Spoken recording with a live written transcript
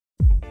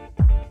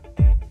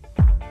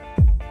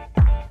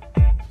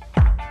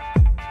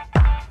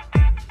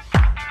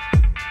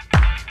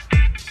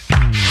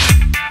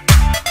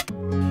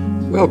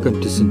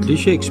Welcome to St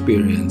Lucia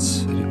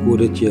Experience,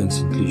 recorded here in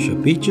St Lucia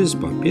Beaches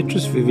by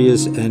Petrus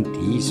Vivius and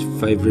his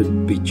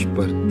favorite beach,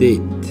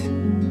 Pardette.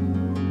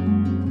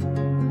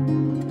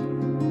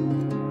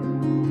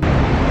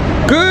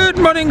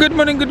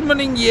 Good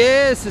morning.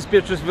 Yes, it's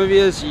Petrus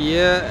Vivius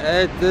here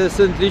at the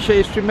St Lucia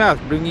Estuary mouth,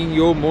 bringing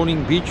your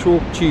morning beach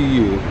walk to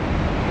you.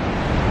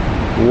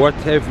 What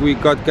have we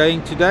got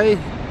going today?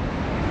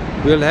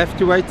 We'll have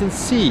to wait and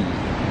see.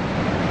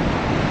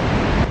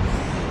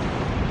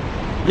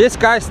 Yes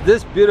guys,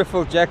 this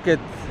beautiful jacket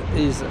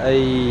is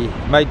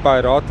made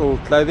by Rattle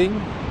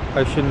Clothing,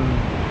 ocean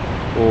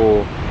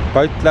or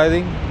boat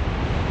clothing.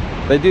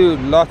 They do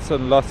lots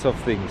and lots of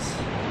things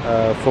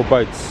for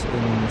boats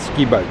and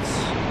ski boats.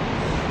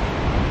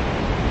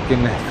 You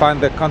can find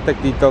the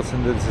contact details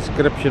in the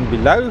description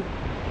below,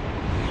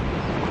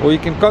 or you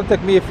can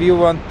contact me if you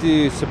want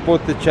to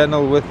support the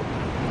channel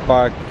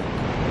by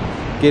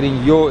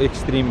getting your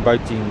extreme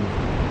boating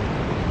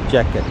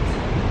jacket.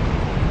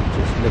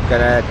 Just look at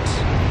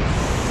that.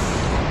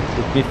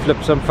 Let me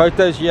flip some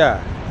photos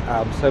here.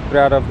 I'm so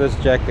proud of this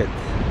jacket.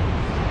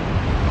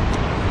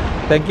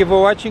 Thank you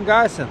for watching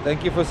guys, and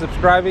thank you for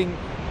subscribing.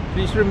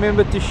 Please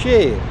remember to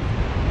share.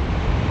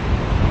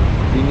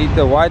 We need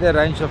a wider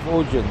range of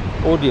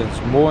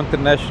audience, more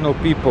international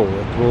people.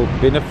 It will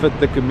benefit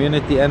the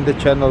community and the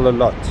channel a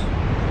lot.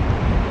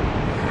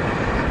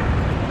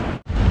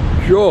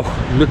 Sure,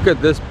 look at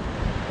this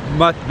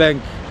mud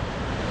bank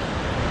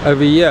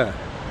over here.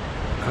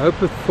 I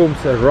hope it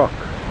forms a rock.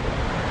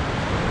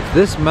 If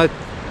this mud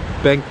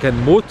bank can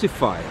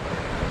mortify,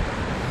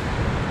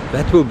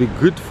 that will be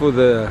good for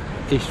the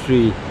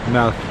estuary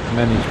mouth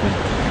management.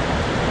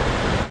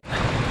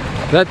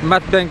 That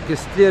mud bank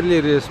is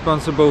clearly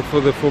responsible for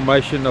the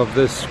formation of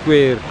this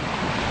square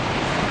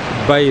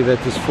bay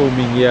that is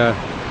forming here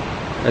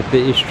at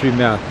the estuary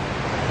mouth.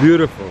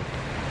 Beautiful.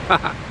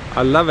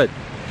 I love it.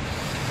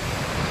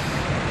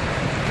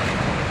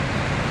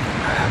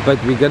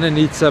 But we're gonna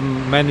need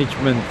some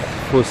management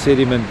for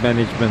sediment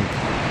management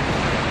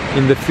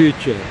in the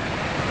future.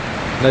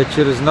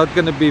 Nature is not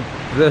going to be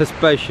this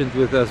patient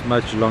with us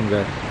much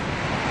longer.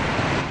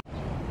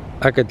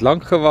 Ek het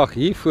lank gewag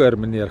hiervoor,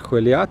 meneer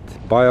Goliath.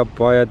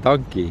 Baie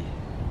dankie.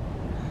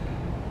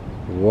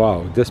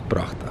 Wow, dis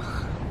pragtig.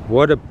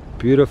 What a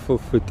beautiful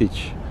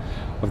footage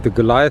of the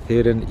Goliath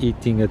heron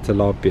eating a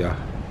tilapia.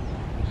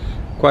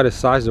 Quite a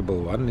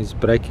sizable one. He's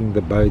breaking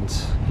the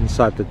bones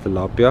inside the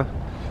tilapia,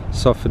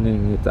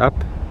 softening it up.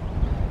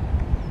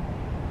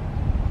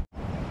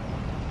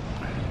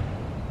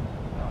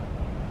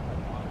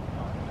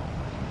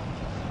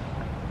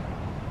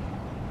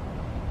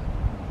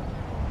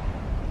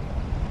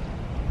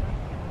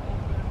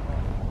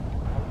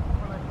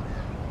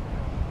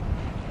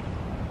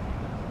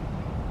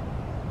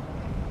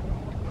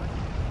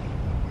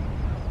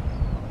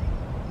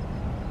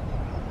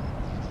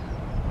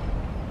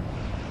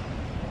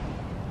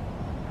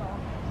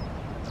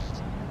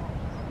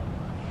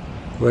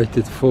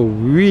 Waited for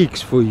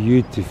weeks for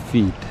you to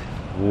feed.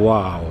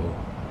 Wow.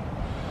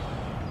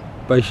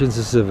 Patience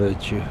is a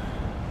virtue.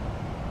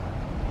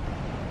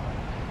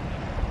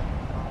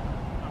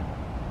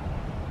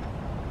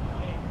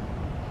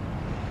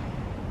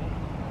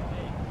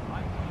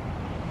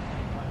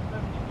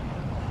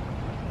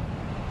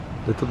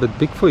 Little bit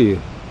big for you.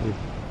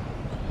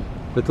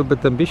 Little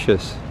bit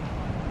ambitious.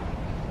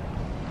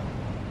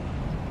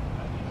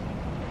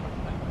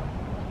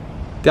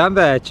 Down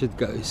the hatch it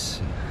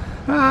goes.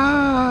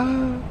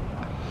 Ah.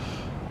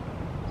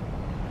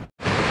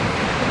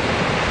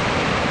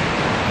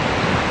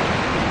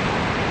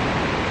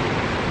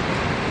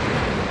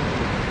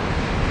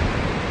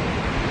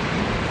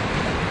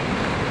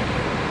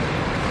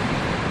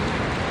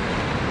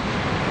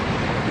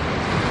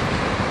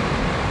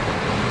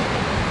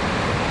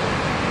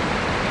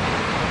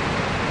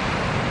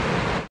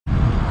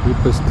 We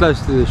was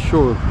close to the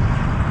shore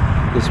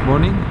this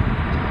morning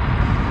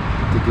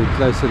to get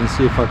closer and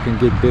see if I can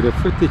get better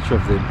footage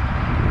of them.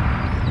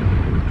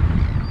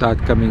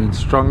 Tide coming in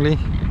strongly.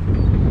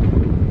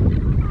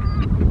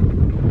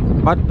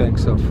 Mud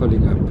banks are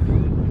filling up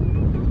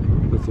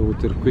with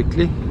water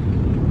quickly.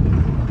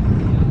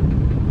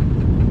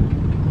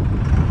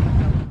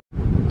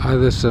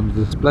 Either some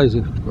displays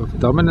of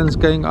dominance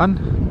going on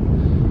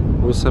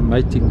or some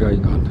mating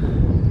going on.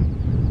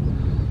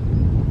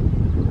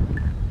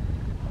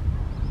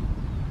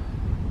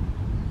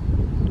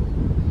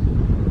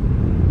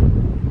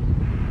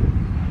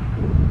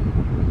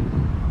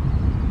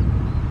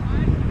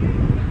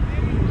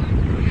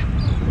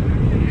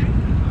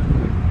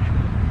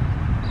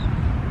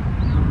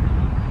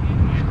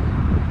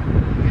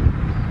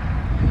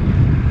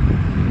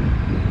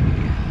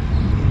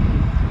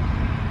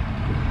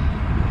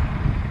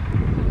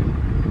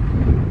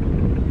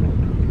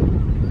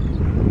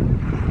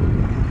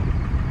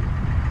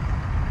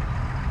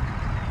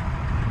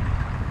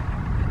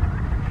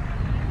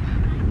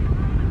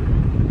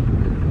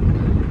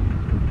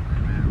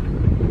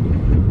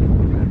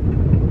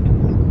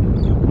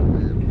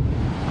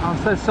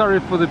 I'm so sorry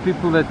for the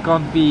people that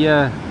can't be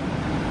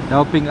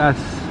helping us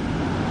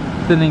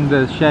thinning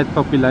the shad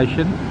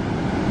population,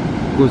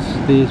 because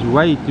there's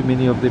way too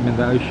many of them in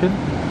the ocean.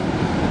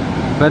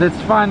 But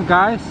it's fine,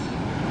 guys.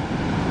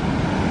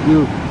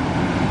 We'll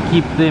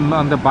keep them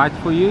on the bite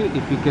for you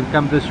if you can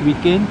come this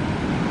weekend.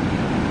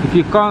 If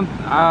you can't,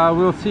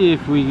 we'll see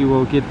if we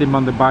will get them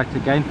on the bite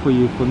again for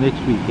you for next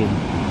weekend.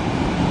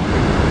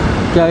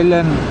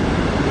 Galen,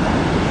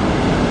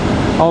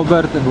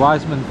 Albert and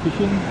Wiseman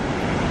fishing.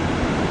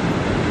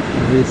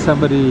 There's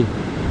somebody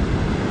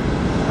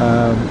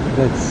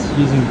that's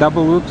using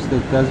double hooks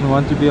that doesn't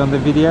want to be on the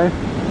video.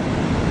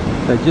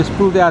 So I just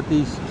pulled out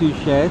these two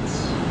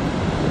shads.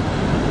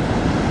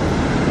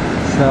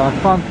 So I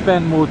can't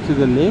pan more to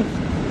the left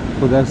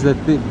for those that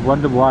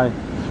wonder why.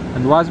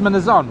 And Wiseman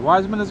is on.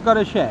 Wiseman has got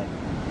a shad.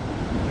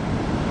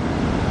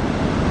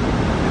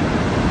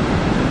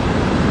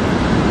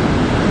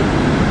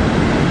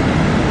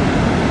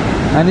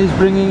 And he's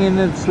bringing in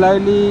it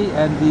slowly,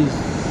 and he's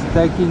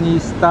taking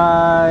his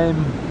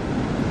time.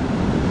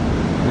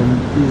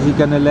 And is he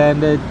gonna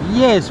land it?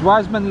 Yes,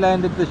 Wiseman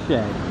landed the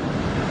shad.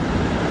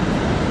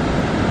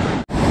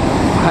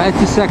 I had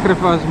to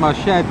sacrifice my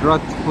shad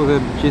rod for the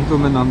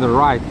gentleman on the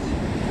right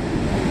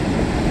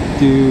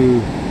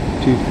to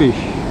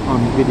fish on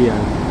video.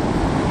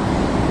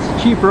 It's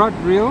a cheap rod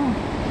reel,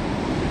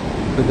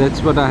 but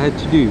that's what I had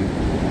to do.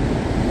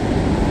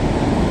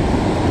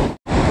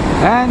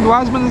 And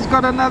Wiseman has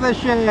got another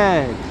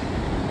shad.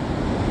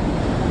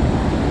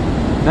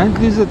 Don't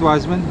lose it,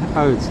 Wiseman.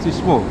 Oh, it's too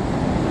small.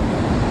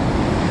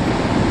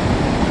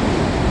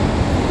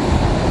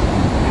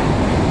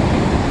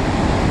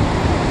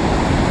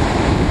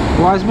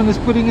 Wiseman is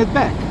putting it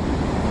back.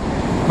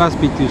 Must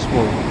be too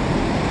small.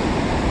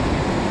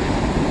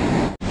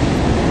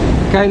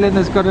 Kaylin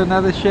has got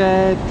another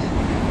shad.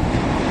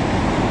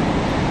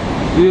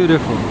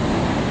 Beautiful.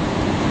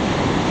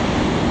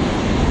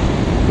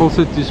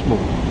 Also too small.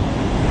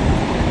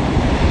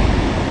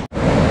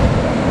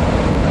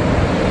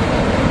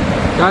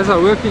 Guys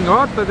are working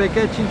hard, but they're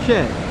catching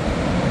shad.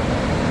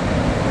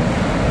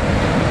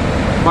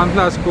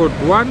 Mandla has scored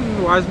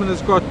 1, Wiseman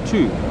has got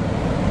 2.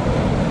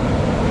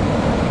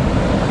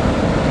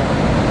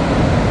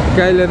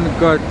 Galen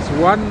got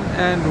 1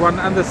 and 1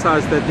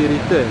 undersized that he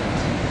returned.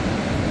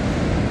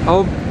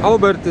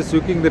 Albert is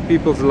hooking the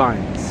people's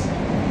lines.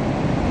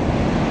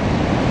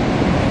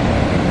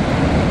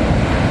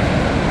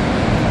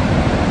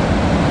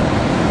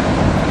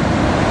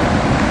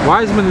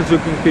 Wiseman is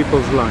hooking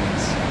people's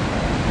lines.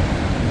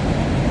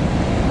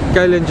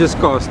 Galen just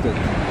cast it.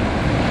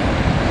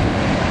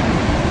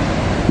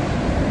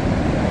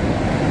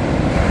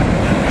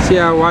 See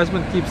how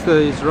Wiseman keeps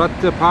his rod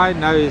tip high.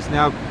 Now he's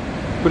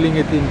pulling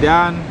it in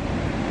down.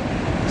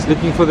 He's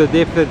looking for the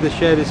depth that the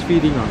shad is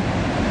feeding on.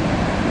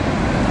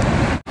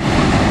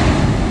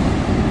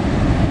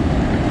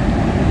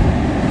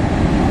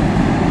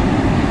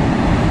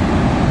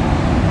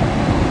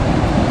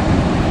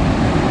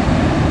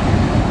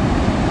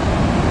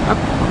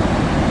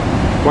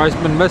 Up.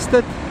 Wiseman missed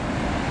it.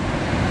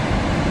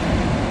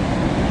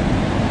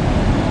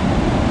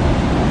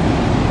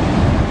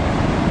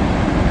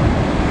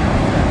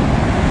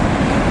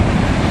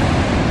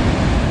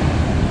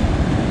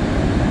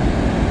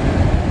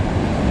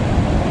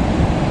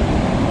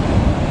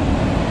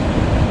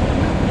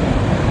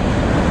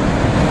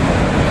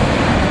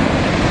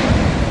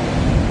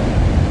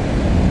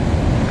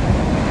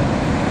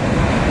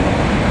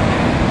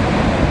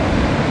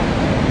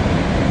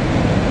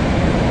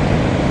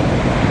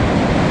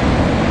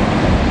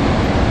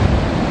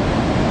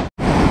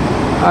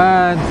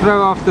 And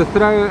throw after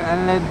throw,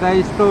 and then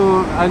they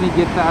still only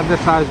get the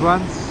undersized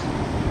ones.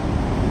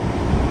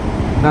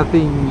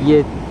 Nothing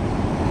yet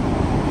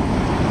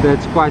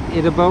that's quite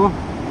edible.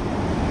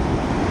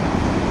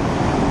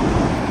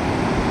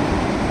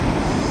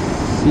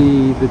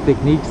 See the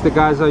techniques the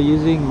guys are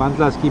using.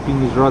 Mandla's keeping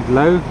his rod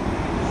low.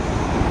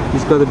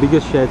 He's got the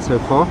biggest shad so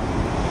far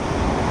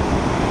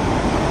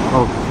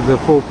of the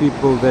 4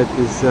 people that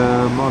is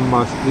on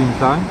my stream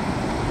time.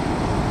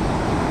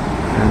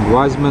 And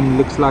Wiseman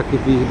looks like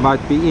if he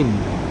might be in.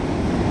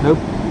 Nope,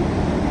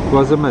 it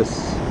was a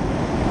miss.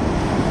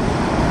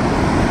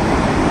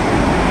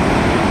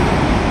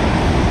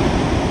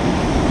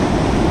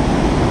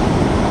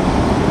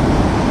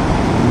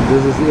 And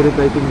this is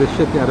irritating the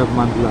shit out of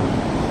Mandla.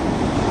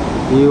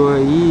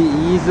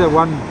 He's a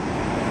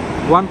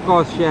one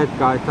cast shad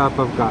guy type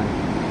of guy.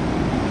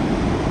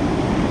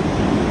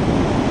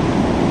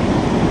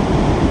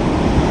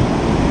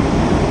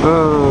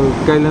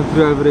 Oh, Galen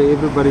threw over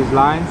everybody's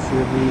lines,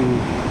 and he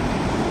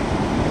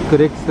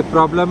corrects the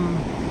problem,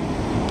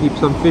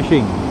 keeps on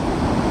fishing.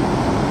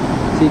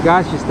 See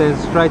guys, you stand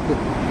straight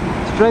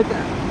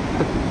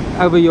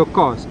over your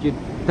cast. You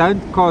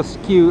don't cast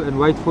skew and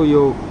wait for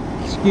your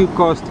skew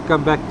cast to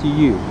come back to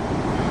you.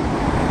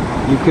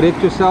 You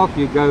correct yourself,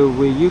 you go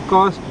where you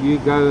cast, you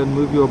go and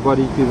move your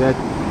body to that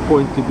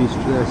point to be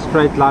a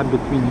straight line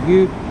between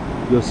you,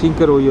 your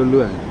sinker or your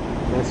lure.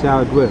 That's how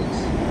it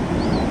works.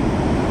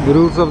 The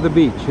rules of the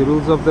beach, the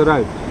rules of the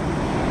road.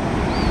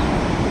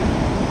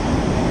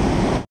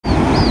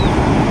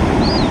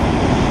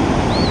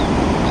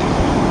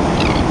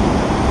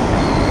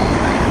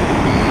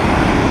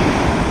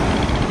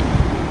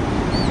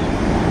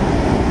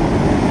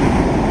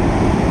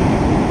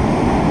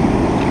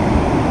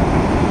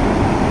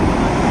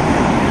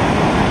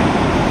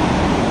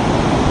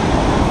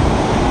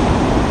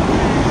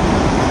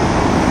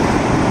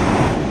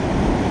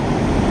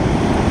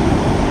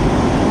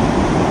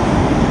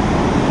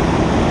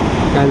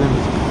 Caleb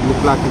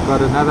look like he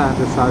got another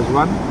undersized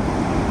one.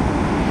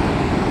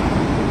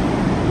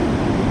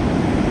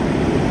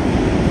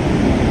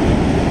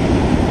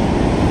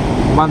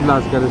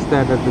 Mandla's got to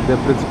stand at a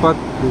different spot.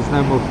 There's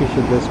no more fish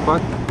at this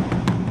spot.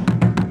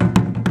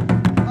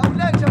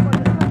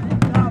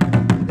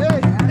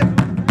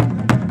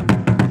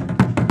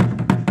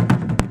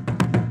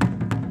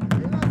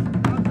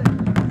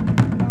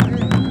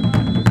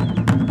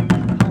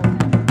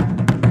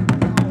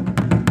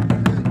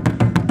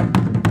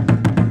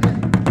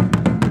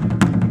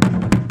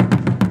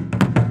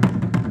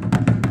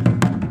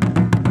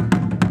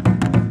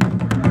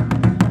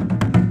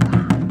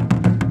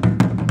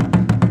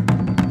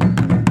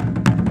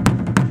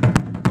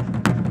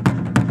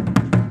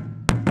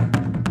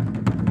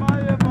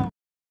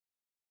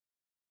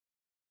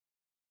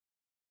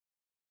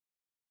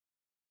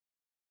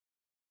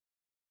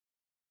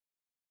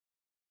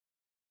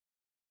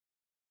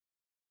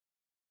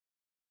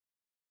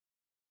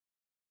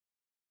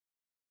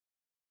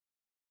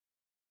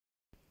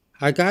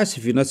 Hi guys,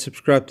 if you're not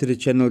subscribed to the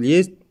channel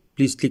yet,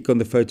 please click on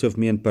the photo of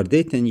me and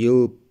Pardette and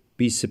you'll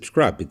be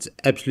subscribed. It's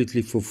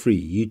absolutely for free.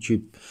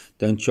 YouTube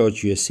don't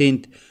charge you a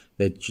cent.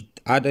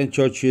 I don't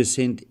charge you a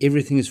cent.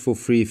 Everything is for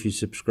free if you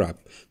subscribe.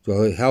 It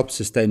will help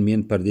sustain me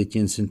and Pardette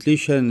in St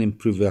Lucia and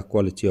improve our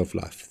quality of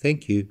life.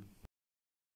 Thank you.